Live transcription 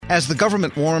As the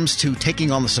government warms to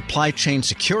taking on the supply chain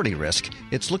security risk,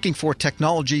 it's looking for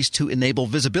technologies to enable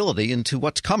visibility into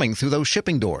what's coming through those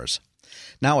shipping doors.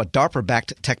 Now a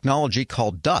DARPA-backed technology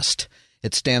called DUST,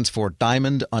 it stands for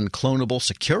Diamond Unclonable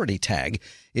Security Tag,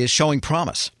 is showing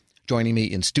promise. Joining me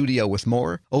in studio with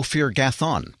more, Ophir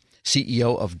Gathon,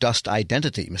 CEO of Dust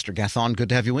Identity. Mr. Gathon, good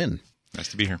to have you in. Nice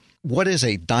to be here. What is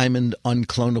a Diamond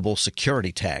Unclonable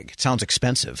Security Tag? It sounds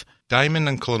expensive. Diamond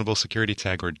Unclonable Security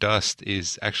Tag, or DUST,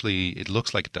 is actually, it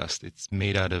looks like dust. It's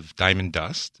made out of diamond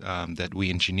dust that we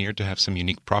engineered to have some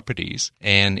unique properties.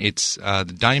 And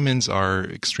the diamonds are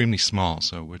extremely small.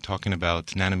 So we're talking about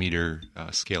nanometer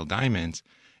scale diamonds.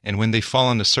 And when they fall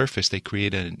on the surface, they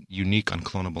create a unique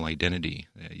unclonable identity.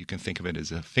 You can think of it as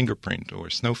a fingerprint or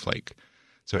a snowflake.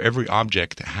 So every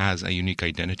object has a unique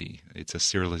identity. It's a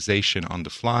serialization on the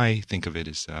fly. Think of it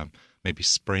as maybe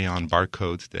spray-on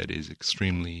barcode that is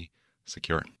extremely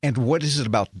secure. And what is it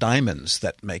about diamonds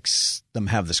that makes them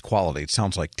have this quality? It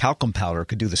sounds like talcum powder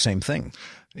could do the same thing.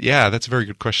 Yeah, that's a very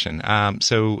good question.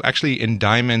 So actually in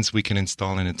diamonds, we can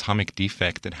install an atomic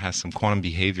defect that has some quantum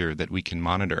behavior that we can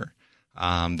monitor.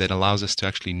 That allows us to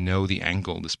actually know the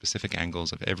specific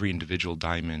angles of every individual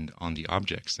diamond on the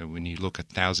object. So when you look at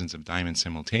thousands of diamonds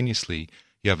simultaneously,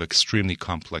 you have an extremely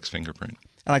complex fingerprint.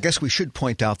 And I guess we should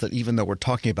point out that even though we're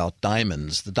talking about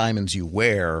diamonds, the diamonds you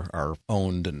wear are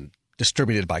owned and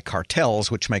distributed by cartels,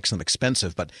 which makes them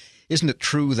expensive. But isn't it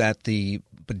true that the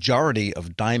majority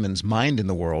of diamonds mined in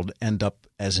the world end up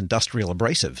as industrial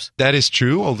abrasives? That is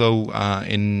true, although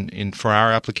for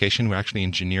our application, we actually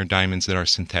engineer diamonds that are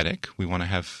synthetic. We want to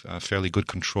have fairly good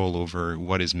control over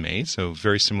what is made. So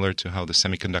very similar to how the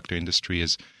semiconductor industry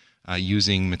is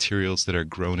using materials that are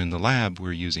grown in the lab,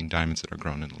 we're using diamonds that are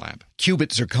grown in the lab. Qubit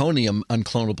zirconium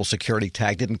unclonable security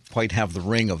tag didn't quite have the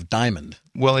ring of diamond.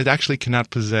 Well, it actually cannot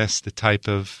possess the type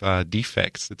of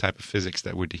defects, the type of physics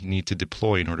that we need to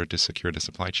deploy in order to secure the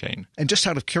supply chain. And just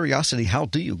out of curiosity, how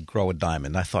do you grow a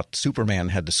diamond? I thought Superman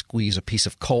had to squeeze a piece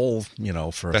of coal, for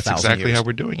 1,000 years. That's exactly how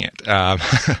we're doing it.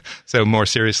 So more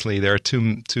seriously, there are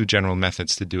two general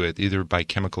methods to do it, either by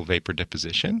chemical vapor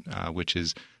deposition, which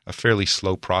is a fairly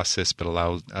slow process but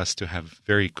allows us to have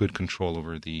very good control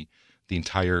over the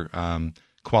entire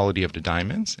quality of the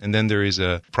diamonds. And then there is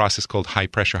a process called high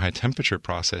pressure, high temperature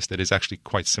process that is actually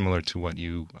quite similar to what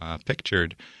you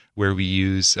pictured, where we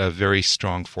use very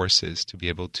strong forces to be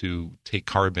able to take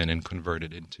carbon and convert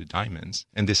it into diamonds.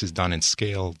 And this is done in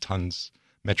scale.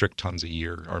 Metric tons a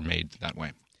year are made that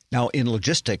way. Now, in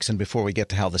logistics, and before we get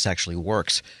to how this actually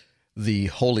works, the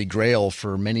holy grail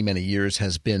for many, many years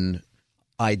has been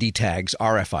ID tags,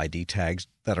 RFID tags,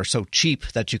 that are so cheap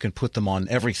that you can put them on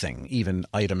everything, even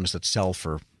items that sell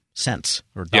for cents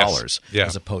or dollars,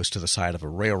 as opposed to the side of a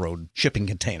railroad shipping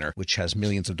container, which has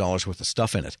millions of dollars worth of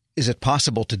stuff in it. Is it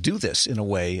possible to do this in a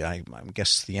way, I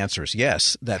guess the answer is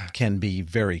yes, that can be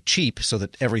very cheap so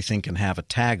that everything can have a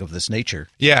tag of this nature?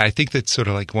 Yeah, I think that's sort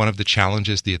of like one of the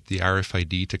challenges the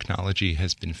RFID technology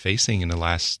has been facing in the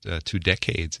last 2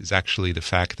 decades is actually the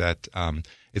fact that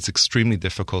it's extremely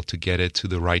difficult to get it to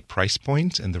the right price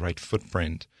point and the right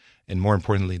footprint, and more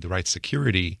importantly, the right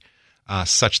security,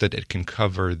 such that it can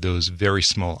cover those very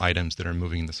small items that are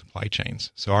moving in the supply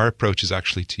chains. So our approach is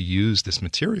actually to use this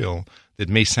material that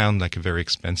may sound like a very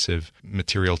expensive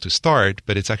material to start,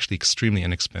 but it's actually extremely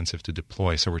inexpensive to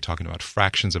deploy. So we're talking about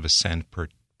fractions of a cent per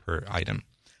item.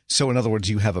 So in other words,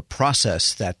 you have a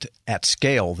process that at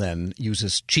scale then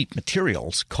uses cheap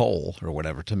materials, coal or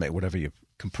whatever, to make whatever you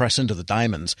compress into the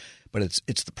diamonds, but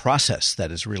it's the process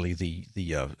that is really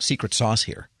the secret sauce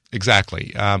here.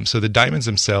 Exactly. So the diamonds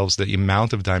themselves, the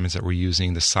amount of diamonds that we're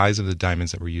using, the size of the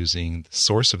diamonds that we're using, the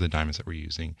source of the diamonds that we're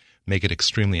using, make it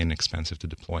extremely inexpensive to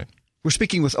deploy. We're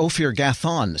speaking with Ophir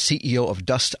Gathon, CEO of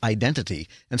Dust Identity.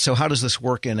 And so how does this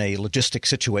work in a logistic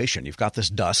situation? You've got this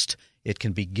dust. It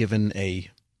can be given a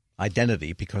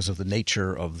identity because of the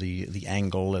nature of the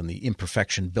angle and the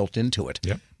imperfection built into it.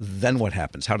 Yep. Then what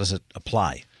happens? How does it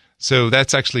apply? So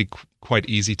that's actually quite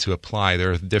easy to apply.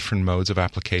 There are different modes of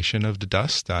application of the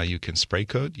dust. You can spray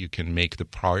coat. You can make the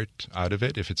part out of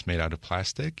it if it's made out of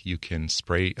plastic. You can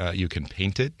spray. You can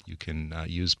paint it. You can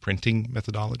use printing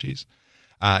methodologies.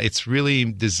 It's really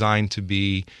designed to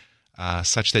be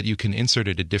such that you can insert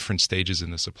it at different stages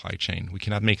in the supply chain. We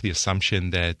cannot make the assumption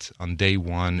that on day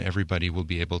one everybody will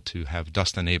be able to have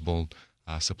dust-enabled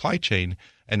supply chain.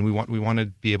 And we want to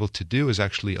be able to do is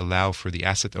actually allow for the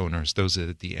asset owners, those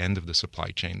at the end of the supply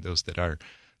chain, those that are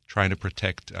trying to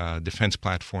protect defense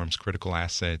platforms, critical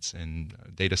assets, and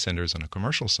data centers on a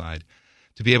commercial side,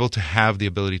 to be able to have the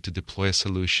ability to deploy a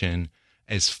solution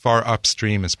as far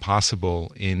upstream as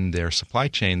possible in their supply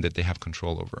chain that they have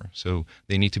control over. So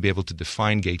they need to be able to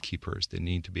define gatekeepers. They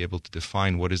need to be able to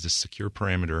define what is the secure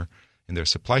parameter in their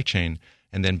supply chain,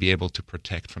 and then be able to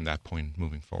protect from that point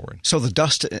moving forward. So the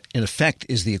dust, in effect,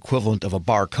 is the equivalent of a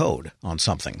barcode on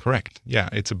something. Correct. Yeah,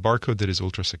 it's a barcode that is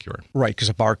ultra secure. Right, because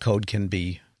a barcode can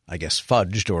be, I guess,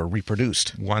 fudged or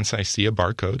reproduced. Once I see a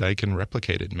barcode, I can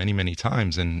replicate it many, many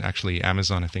times. And actually,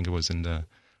 Amazon, I think it was in the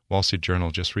Wall Street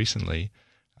Journal just recently,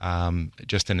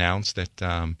 just announced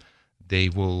that they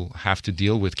will have to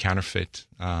deal with counterfeit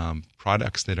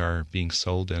products that are being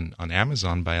sold on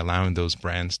Amazon by allowing those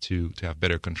brands to have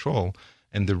better control.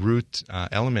 And the root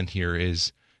element here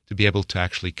is to be able to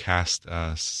actually cast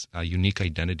a unique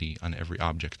identity on every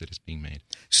object that is being made.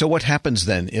 So what happens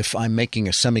then if I'm making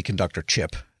a semiconductor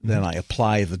chip, then I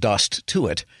apply the dust to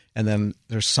it, and then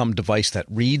there's some device that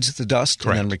reads the dust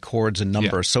Correct. and then records a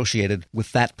number associated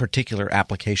with that particular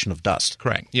application of dust?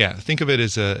 Correct. Yeah. Think of it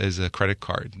as a credit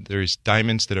card. There's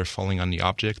diamonds that are falling on the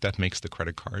object. That makes the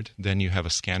credit card. Then you have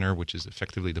a scanner, which is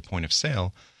effectively the point of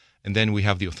sale. And then we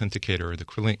have the authenticator or the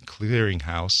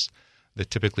clearinghouse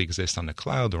that typically exists on the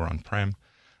cloud or on-prem.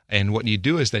 And what you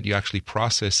do is that you actually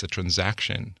process a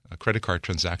transaction, a credit card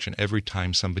transaction, every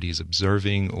time somebody is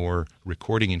observing or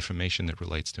recording information that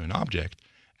relates to an object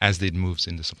as it moves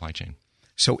in the supply chain.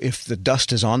 So if the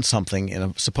dust is on something,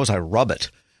 and suppose I rub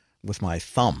it with my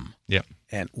thumb,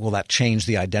 and will that change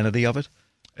the identity of it?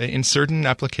 In certain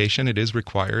application, it is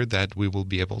required that we will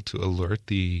be able to alert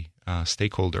the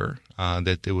stakeholder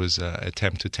that there was an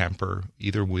attempt to tamper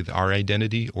either with our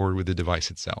identity or with the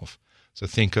device itself. So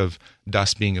think of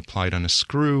dust being applied on a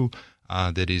screw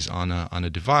that is on a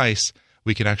device.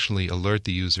 We can actually alert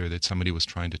the user that somebody was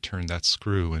trying to turn that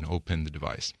screw and open the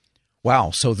device.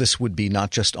 Wow. So this would be not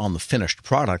just on the finished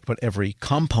product, but every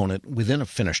component within a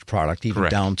finished product, even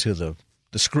Correct. down to the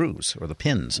screws or the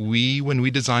pins. When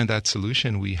we designed that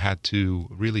solution, we had to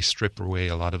really strip away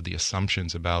a lot of the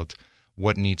assumptions about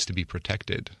what needs to be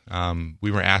protected. We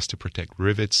were asked to protect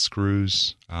rivets,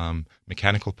 screws,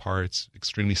 mechanical parts,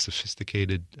 extremely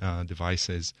sophisticated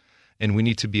devices, and we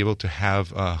need to be able to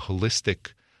have a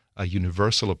holistic,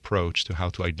 universal approach to how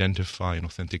to identify and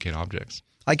authenticate objects.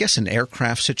 I guess in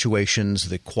aircraft situations,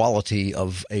 the quality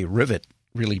of a rivet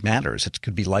really matters. It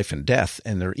could be life and death,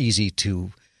 and they're easy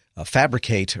to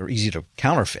fabricate or easy to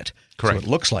counterfeit. Correct. So it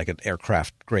looks like an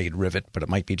aircraft-grade rivet, but it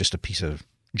might be just a piece of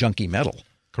junky metal.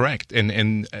 Correct.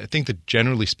 And I think that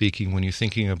generally speaking, when you're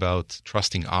thinking about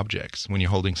trusting objects, when you're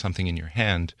holding something in your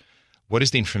hand, what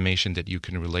is the information that you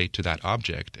can relate to that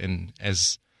object? And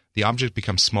as the object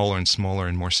becomes smaller and smaller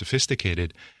and more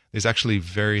sophisticated, there's actually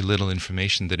very little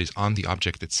information that is on the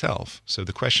object itself. So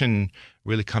the question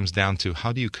really comes down to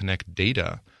how do you connect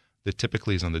data that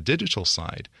typically is on the digital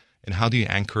side, and how do you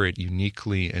anchor it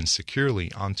uniquely and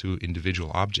securely onto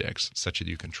individual objects such that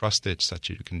you can trust it, such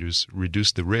that you can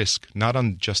reduce the risk, not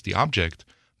on just the object,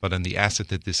 but on the asset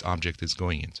that this object is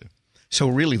going into. So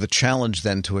really the challenge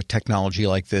then to a technology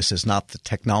like this is not the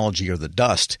technology or the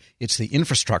dust, it's the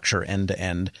infrastructure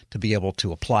end-to-end to be able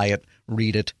to apply it,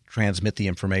 read it, transmit the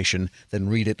information, then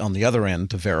read it on the other end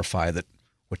to verify that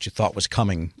what you thought was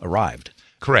coming arrived.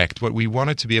 Correct. What we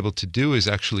wanted to be able to do is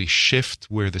actually shift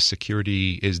where the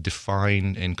security is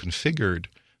defined and configured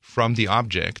from the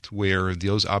object, where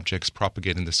those objects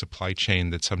propagate in the supply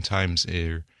chain that sometimes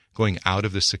are going out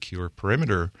of the secure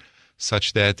perimeter,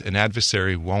 such that an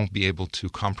adversary won't be able to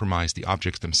compromise the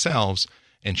objects themselves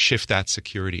and shift that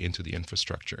security into the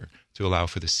infrastructure to allow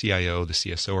for the CIO, the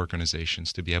CSO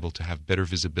organizations to be able to have better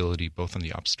visibility both on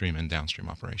the upstream and downstream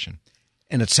operation.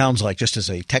 And it sounds like, just as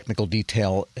a technical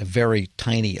detail, a very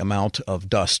tiny amount of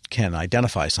dust can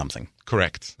identify something.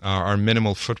 Correct. Our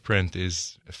minimal footprint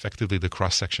is effectively the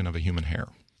cross-section of a human hair.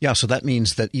 Yeah, so that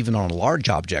means that even on a large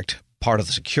object, part of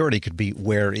the security could be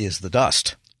where is the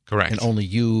dust? Correct. And only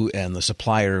you and the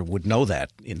supplier would know that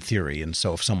in theory. And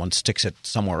so if someone sticks it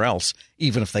somewhere else,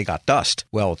 even if they got dust,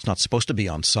 well, it's not supposed to be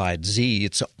on side Z.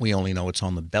 We only know it's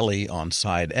on the belly on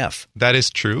side F. That is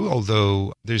true,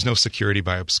 although there's no security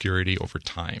by obscurity over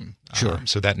time. Sure.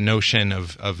 So that notion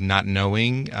of not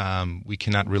knowing, we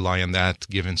cannot rely on that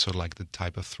given sort of like the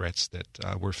type of threats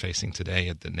that we're facing today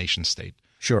at the nation state.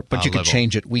 Sure, but you could level.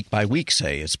 change it week by week,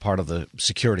 say, as part of the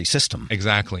security system.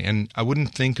 Exactly. And I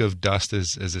wouldn't think of dust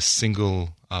as a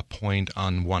single point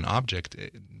on one object.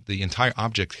 The entire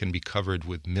object can be covered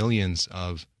with millions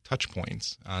of touch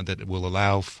points that will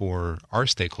allow for our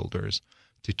stakeholders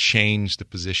to change the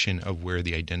position of where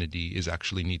the identity is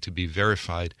actually need to be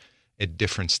verified at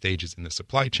different stages in the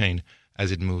supply chain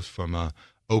as it moves from a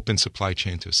open supply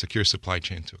chain to a secure supply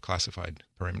chain to a classified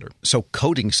perimeter. So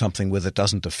coating something with it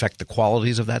doesn't affect the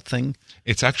qualities of that thing?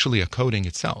 It's actually a coating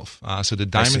itself. So the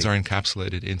diamonds are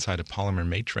encapsulated inside a polymer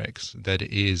matrix that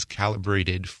is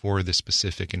calibrated for the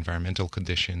specific environmental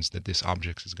conditions that this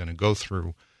object is going to go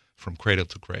through from cradle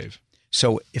to grave.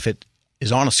 So if it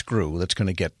is on a screw that's going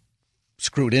to get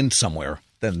screwed in somewhere,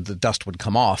 then the dust would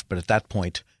come off, but at that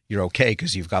point you're okay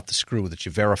because you've got the screw that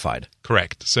you verified.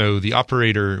 Correct. So the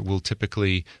operator will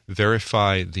typically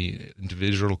verify the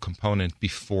individual component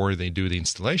before they do the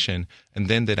installation, and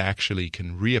then that actually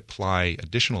can reapply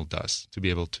additional dust to be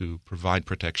able to provide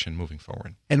protection moving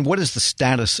forward. And what is the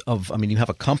status of, you have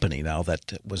a company now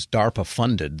that was DARPA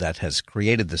funded that has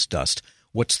created this dust.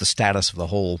 What's the status of the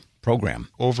whole program?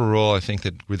 Overall, I think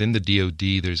that within the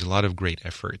DoD, there's a lot of great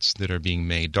efforts that are being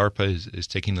made. DARPA is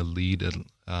taking the lead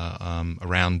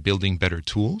around building better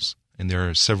tools, and there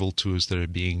are several tools that are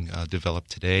being developed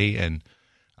today and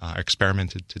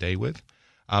experimented today with.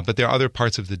 But there are other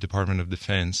parts of the Department of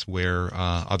Defense where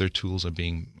other tools are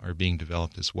being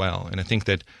developed as well. And I think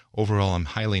that overall, I'm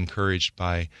highly encouraged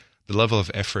by the level of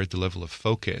effort, the level of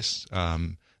focus,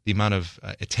 the amount of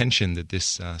attention that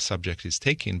this subject is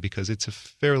taking, because it's a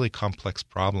fairly complex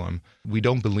problem. We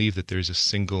don't believe that there's a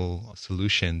single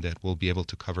solution that will be able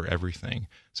to cover everything.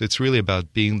 So it's really about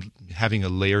having a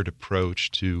layered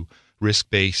approach to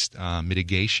risk-based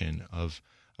mitigation of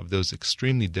those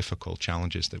extremely difficult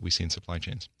challenges that we see in supply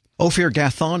chains. Ophir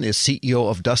Gathon is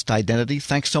CEO of Dust Identity.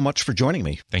 Thanks so much for joining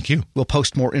me. Thank you. We'll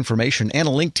post more information and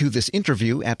a link to this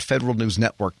interview at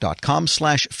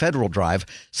federalnewsnetwork.com/Federal Drive.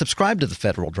 Subscribe to the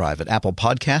Federal Drive at Apple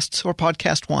Podcasts or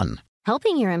Podcast One.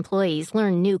 Helping your employees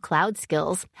learn new cloud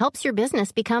skills helps your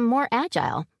business become more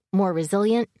agile, more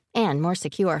resilient, and more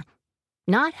secure.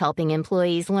 Not helping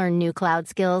employees learn new cloud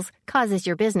skills causes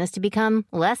your business to become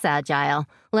less agile,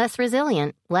 less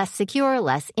resilient, less secure,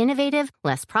 less innovative,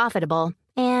 less profitable,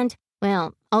 and,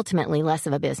 well, ultimately less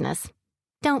of a business.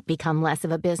 Don't become less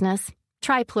of a business.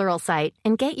 Try Pluralsight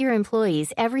and get your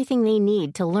employees everything they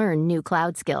need to learn new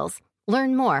cloud skills.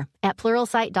 Learn more at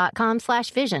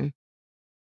pluralsight.com/vision.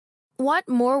 Want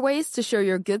more ways to show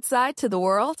your good side to the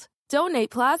world? Donate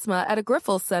plasma at a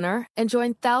Grifols Center and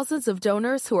join thousands of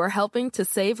donors who are helping to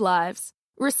save lives.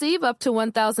 Receive up to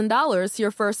 $1,000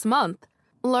 your first month.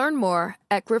 Learn more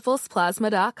at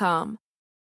grifolsplasma.com.